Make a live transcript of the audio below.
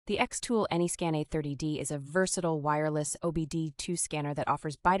The XTOOL Anyscan A30D is a versatile wireless OBD2 scanner that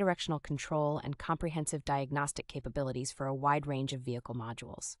offers bidirectional control and comprehensive diagnostic capabilities for a wide range of vehicle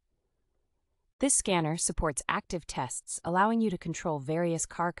modules. This scanner supports active tests, allowing you to control various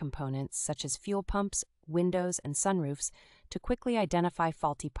car components such as fuel pumps, windows, and sunroofs to quickly identify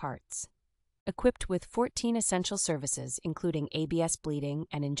faulty parts. Equipped with 14 essential services, including ABS bleeding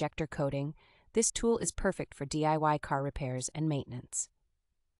and injector coating, this tool is perfect for DIY car repairs and maintenance.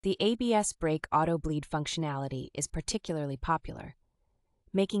 The ABS brake auto bleed functionality is particularly popular,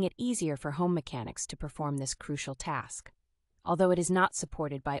 making it easier for home mechanics to perform this crucial task. Although it is not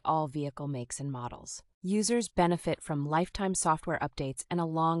supported by all vehicle makes and models, users benefit from lifetime software updates and a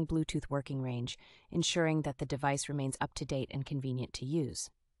long Bluetooth working range, ensuring that the device remains up to date and convenient to use.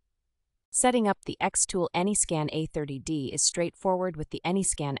 Setting up the XTOOL Anyscan A30D is straightforward with the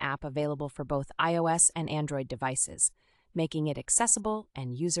Anyscan app available for both iOS and Android devices, making it accessible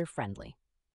and user-friendly.